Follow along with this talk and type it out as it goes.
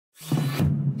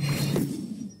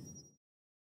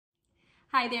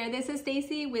Hi there, this is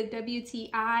Stacy with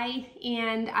WTI,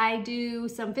 and I do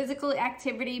some physical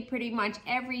activity pretty much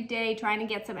every day, trying to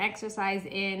get some exercise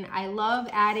in. I love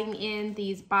adding in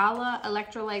these Bala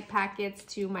electrolyte packets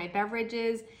to my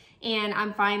beverages, and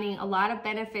I'm finding a lot of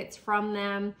benefits from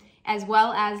them, as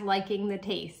well as liking the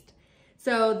taste.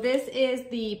 So this is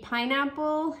the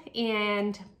pineapple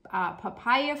and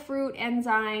papaya fruit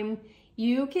enzyme.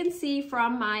 You can see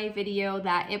from my video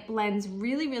that it blends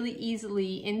really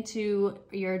easily into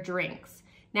your drinks.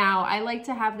 Now, I like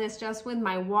to have this just with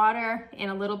my water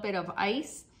and a little bit of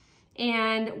ice.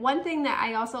 And one thing that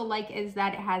I also like is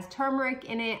that it has turmeric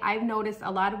in it. I've noticed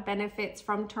a lot of benefits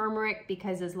from turmeric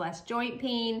because there's less joint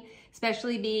pain,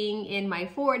 especially being in my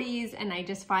 40s, and I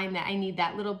just find that I need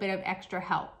that little bit of extra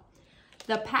help.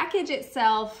 The package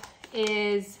itself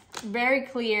is very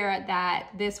clear that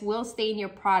this will stain your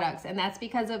products, and that's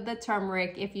because of the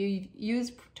turmeric. If you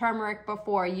used turmeric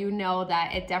before, you know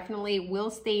that it definitely will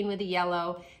stain with the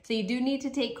yellow, so you do need to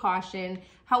take caution.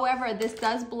 However, this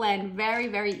does blend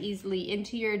very easily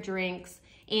into your drinks,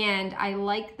 and I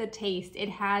like the taste. It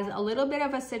has a little bit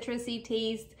of a citrusy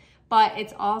taste, but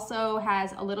it also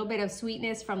has a little bit of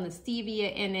sweetness from the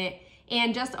stevia in it,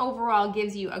 and just overall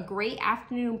gives you a great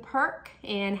afternoon perk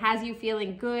and has you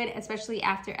feeling good, especially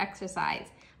after exercise.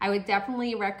 I would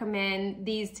definitely recommend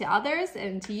these to others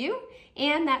and to you,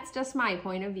 and that's just my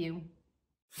point of view.